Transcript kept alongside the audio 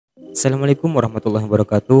Assalamualaikum warahmatullahi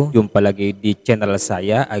wabarakatuh. Jumpa lagi di channel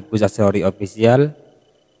saya Agus Official.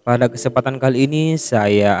 Pada kesempatan kali ini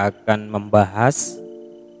saya akan membahas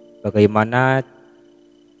bagaimana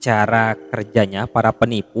cara kerjanya para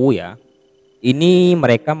penipu ya. Ini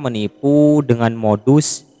mereka menipu dengan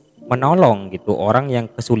modus menolong gitu orang yang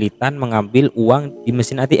kesulitan mengambil uang di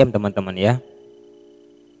mesin ATM, teman-teman ya.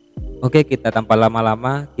 Oke, kita tanpa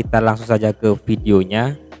lama-lama kita langsung saja ke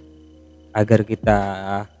videonya agar kita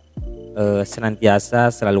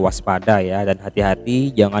senantiasa selalu waspada ya, dan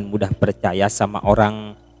hati-hati jangan mudah percaya sama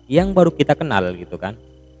orang yang baru kita kenal gitu kan.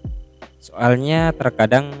 Soalnya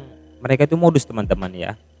terkadang mereka itu modus, teman-teman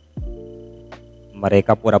ya.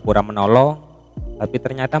 Mereka pura-pura menolong tapi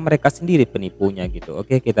ternyata mereka sendiri penipunya gitu.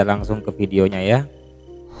 Oke, kita langsung ke videonya ya.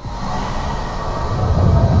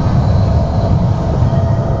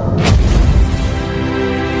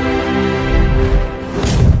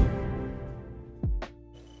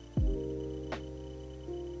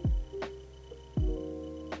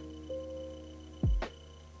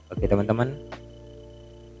 Oke teman-teman,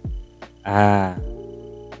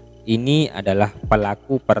 ini adalah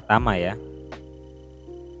pelaku pertama ya.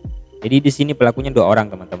 Jadi di sini pelakunya dua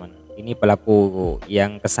orang, teman-teman. Ini pelaku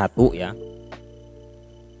yang ke satu ya.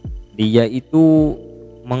 Dia itu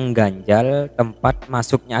mengganjal tempat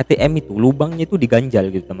masuknya ATM itu, lubangnya itu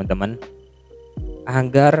diganjal gitu teman-teman,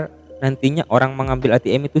 agar nantinya orang mengambil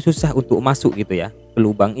ATM itu susah untuk masuk gitu ya ke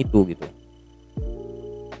lubang itu gitu.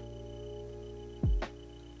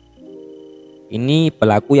 Ini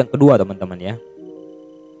pelaku yang kedua, teman-teman ya.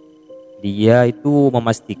 Dia itu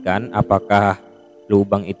memastikan apakah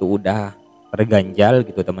lubang itu udah terganjal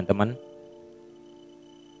gitu, teman-teman.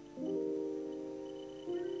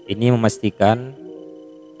 Ini memastikan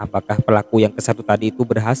apakah pelaku yang ke satu tadi itu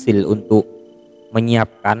berhasil untuk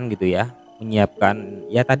menyiapkan gitu ya. Menyiapkan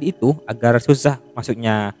ya tadi itu agar susah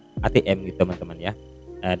masuknya ATM gitu, teman-teman ya.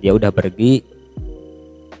 Nah, dia udah pergi.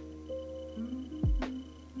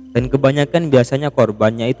 Dan kebanyakan biasanya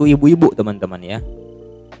korbannya itu ibu-ibu, teman-teman ya.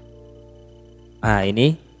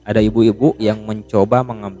 Ini ada ibu-ibu yang mencoba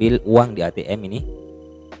mengambil uang di ATM ini.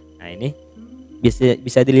 Nah, ini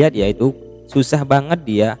bisa dilihat ya, itu susah banget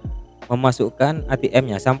dia memasukkan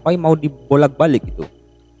ATM-nya sampai mau dibolak-balik gitu.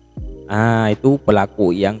 Itu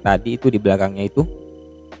pelaku yang tadi itu di belakangnya itu,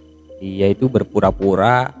 dia itu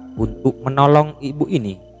berpura-pura untuk menolong ibu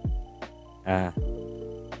ini.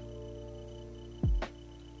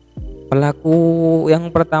 Pelaku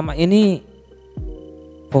yang pertama ini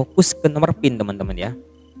fokus ke nomor PIN, teman-teman ya.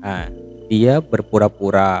 Dia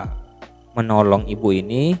berpura-pura menolong ibu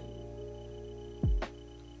ini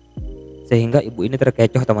sehingga ibu ini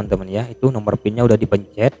terkecoh, teman-teman ya. Itu nomor PIN-nya udah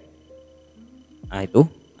dipencet.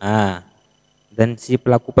 Dan si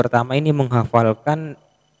pelaku pertama ini menghafalkan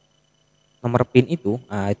nomor PIN itu.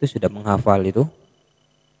 Itu sudah menghafal itu.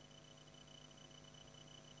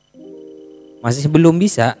 Masih belum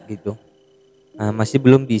bisa gitu. Masih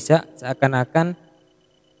belum bisa, seakan-akan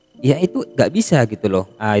ya itu gak bisa gitu loh.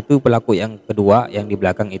 Itu pelaku yang kedua yang di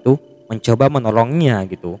belakang itu mencoba menolongnya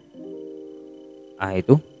gitu.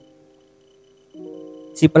 Itu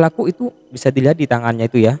si pelaku itu bisa dilihat di tangannya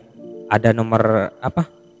itu ya, ada nomor apa,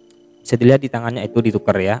 bisa dilihat di tangannya itu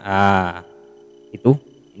ditukar ya. Itu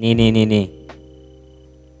ini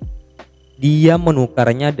dia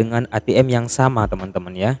menukarnya dengan ATM yang sama,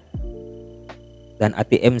 teman-teman ya. Dan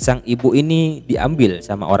ATM sang ibu ini diambil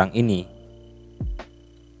sama orang ini.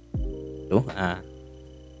 Tuh,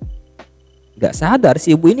 nggak sadar,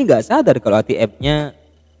 si ibu ini nggak sadar kalau ATM-nya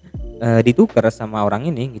ditukar sama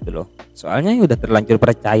orang ini gitu loh. Soalnya udah terlanjur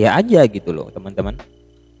percaya aja gitu loh, teman-teman.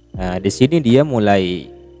 Di sini dia mulai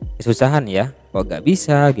kesusahan ya, kok nggak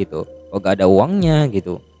bisa gitu, kok nggak ada uangnya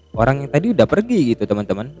gitu. Orang yang tadi udah pergi gitu,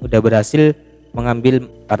 teman-teman, udah berhasil mengambil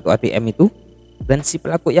kartu ATM itu. Dan si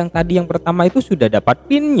pelaku yang tadi yang pertama itu sudah dapat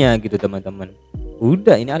PIN-nya gitu, teman-teman.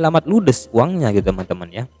 Udah, ini alamat ludes uangnya gitu, teman-teman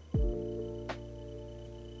ya.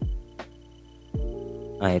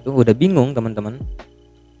 Itu udah bingung, teman-teman.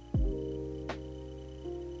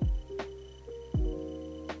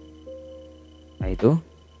 Itu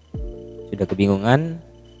sudah kebingungan.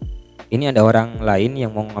 Ini ada orang lain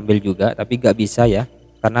yang mau ngambil juga tapi gak bisa ya,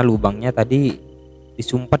 karena lubangnya tadi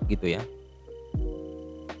disumpat gitu ya.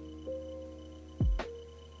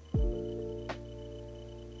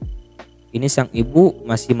 Ini sang ibu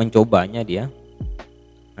masih mencobanya dia.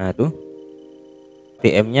 Tuh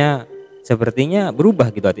ATM-nya sepertinya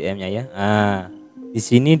berubah gitu, ATM-nya ya. Di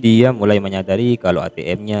sini dia mulai menyadari kalau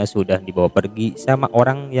ATM-nya sudah dibawa pergi sama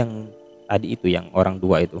orang yang tadi itu, yang orang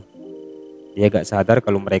dua itu. Dia gak sadar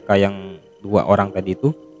kalau mereka yang dua orang tadi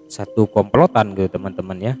itu satu komplotan gitu,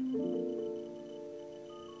 teman-teman ya.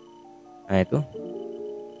 Nah itu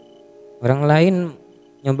orang lain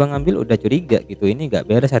nyoba ngambil udah curiga gitu, ini nggak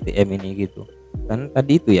beres ATM ini gitu kan.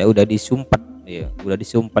 Tadi itu ya udah disumpat ya, udah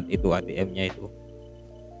disumpat itu ATM-nya itu.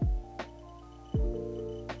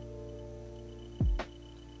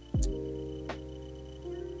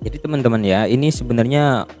 Jadi teman-teman ya, ini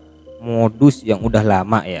sebenarnya modus yang udah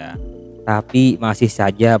lama ya, tapi masih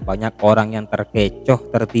saja banyak orang yang terkecoh,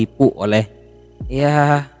 tertipu oleh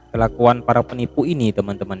ya kelakuan para penipu ini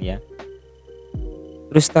teman-teman ya.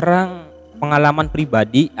 Terus terang, pengalaman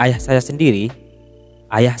pribadi ayah saya sendiri,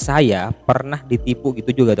 ayah saya pernah ditipu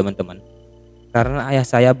gitu juga teman-teman. Karena ayah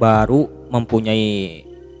saya baru mempunyai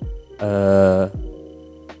eh,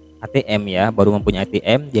 ATM ya, baru mempunyai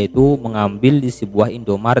ATM, yaitu mengambil di sebuah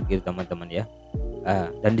Indomaret gitu teman-teman ya.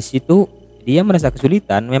 Dan di situ dia merasa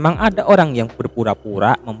kesulitan, memang ada orang yang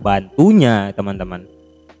berpura-pura membantunya teman-teman.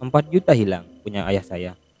 4 juta hilang punya ayah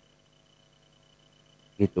saya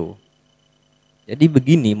gitu. Jadi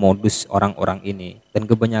begini modus orang-orang ini, dan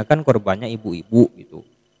kebanyakan korbannya ibu-ibu gitu.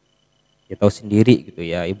 Ya tahu sendiri gitu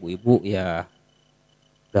ya, ibu-ibu ya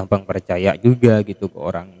gampang percaya juga gitu ke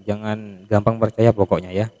orang. Jangan gampang percaya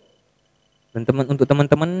pokoknya ya. Dan untuk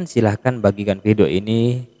teman-teman silahkan bagikan video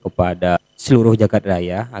ini kepada seluruh jagat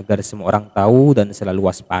raya agar semua orang tahu dan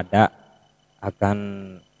selalu waspada akan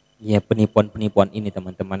ya penipuan-penipuan ini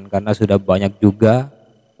teman-teman, karena sudah banyak juga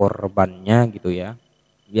korbannya gitu ya.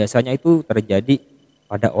 Biasanya itu terjadi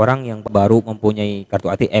pada orang yang baru mempunyai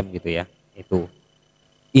kartu ATM gitu ya. Itu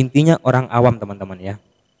intinya orang awam teman-teman ya.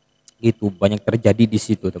 Itu banyak terjadi di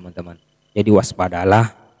situ teman-teman. Jadi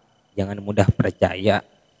waspadalah, jangan mudah percaya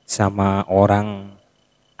sama orang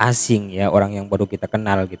asing ya, orang yang baru kita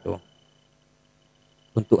kenal gitu.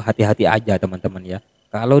 Untuk hati-hati aja teman-teman ya.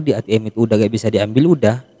 Kalau di ATM itu udah gak bisa diambil,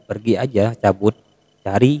 udah pergi aja, cabut,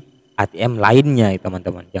 cari ATM lainnya ya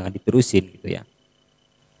teman-teman. Jangan diterusin gitu ya.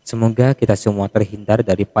 Semoga kita semua terhindar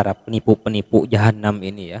dari para penipu-penipu jahanam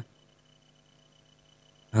ini ya.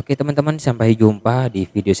 Oke teman-teman, sampai jumpa di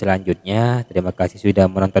video selanjutnya. Terima kasih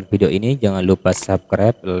sudah menonton video ini. Jangan lupa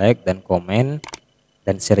subscribe, like, dan komen.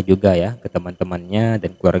 Dan share juga ya ke teman-temannya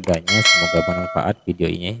dan keluarganya. Semoga bermanfaat video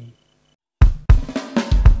ini.